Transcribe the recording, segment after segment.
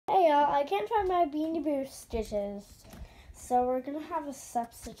I can't find my Beanie Boo stitches. So we're going to have a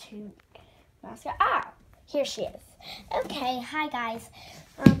substitute mascot. Ah, here she is. Okay, hi guys.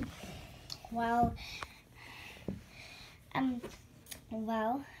 Well,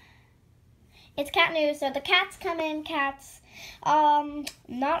 it's cat news. So the cats come in, cats.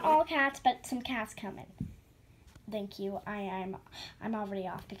 Not all cats, but some cats come in. Thank you. I'm already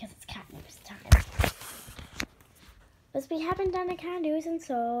off because it's cat news time. Because we haven't done a cat news in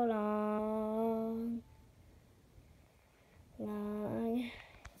so long.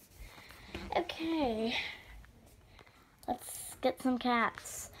 Okay. Let's get some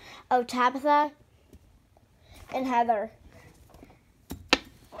cats. Oh, Tabitha and Heather.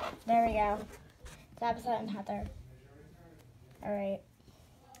 There we go. Tabitha and Heather. All right.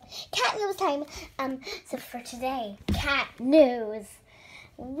 Cat news time. So for today, cat news.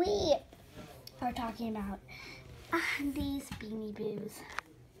 We are talking about these Beanie Boos.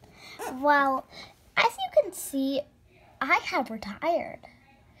 Well, as you can see, I have retired.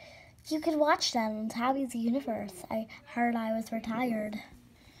 You can watch them in Tabby's universe. I heard I was retired.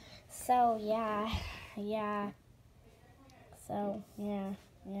 So yeah. So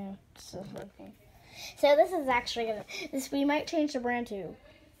this is actually we might change the brand to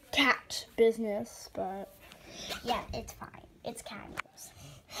Cat Business, but yeah, it's fine. It's cat news.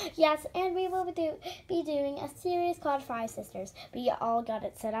 Yes, and we will be doing a series called Five Sisters. We all got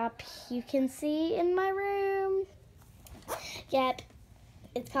it set up. You can see in my room. Yep,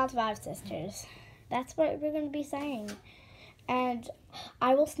 it's called Five Sisters. That's what we're going to be saying. And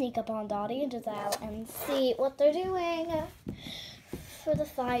I will sneak up on Dottie and Giselle and see what they're doing for the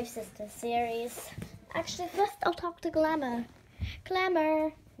Five Sisters series. Actually, first I'll talk to Glamour.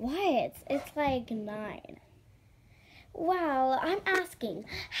 Glamour, what? It's like 9. Well, I'm asking,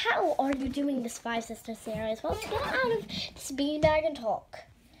 how are you doing this Five Sisters series? Well, let's get out of this beanbag and talk.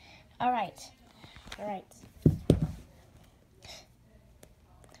 All right.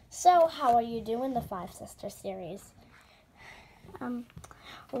 So, how are you doing the Five Sisters series?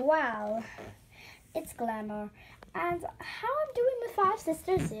 Well, it's Glamour. And how I'm doing the Five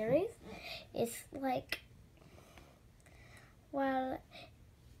Sisters series is like, well,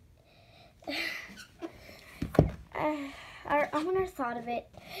 our owner thought of it,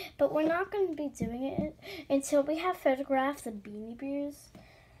 but we're not going to be doing it until we have photographs of Beanie Boos.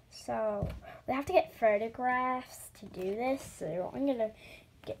 So we have to get photographs to do this. So I'm going to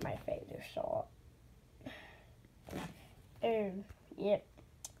get my photo shot. Yep.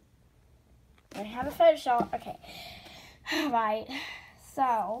 I have a photo shot. Okay. Alright.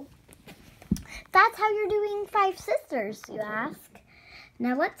 So that's how you're doing Five Sisters, you ask.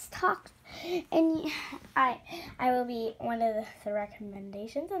 Now let's talk, and I will be one of the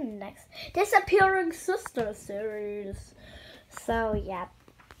recommendations in the next Disappearing Sister series. So yeah,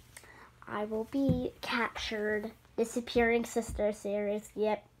 I will be captured. Disappearing Sister series.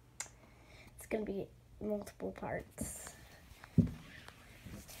 Yep, it's gonna be multiple parts.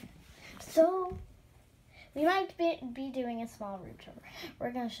 So we might be doing a small room tour.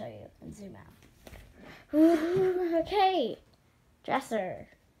 We're gonna show you and zoom out. Ooh, okay. Dresser.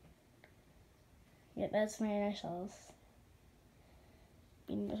 Yep, that's my initials.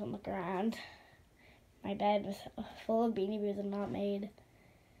 Beanie Boos on the ground. My bed was full of Beanie Boos and not made.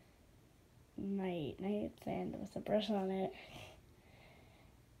 My nightstand with a brush on it.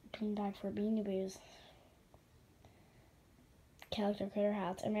 Beanbag for Beanie Boos. Calico Critter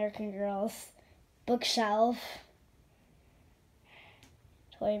Hats. American Girls. Bookshelf.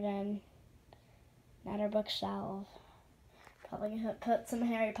 Toy bin. Another bookshelf. Probably gonna put some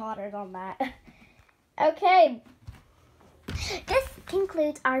Harry Potters on that. Okay. This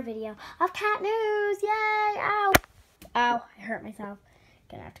concludes our video of cat news. Yay! Ow! Ow! I hurt myself.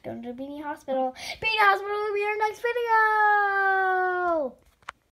 Gonna have to go into the Beanie Hospital. Beanie Hospital will be our next video.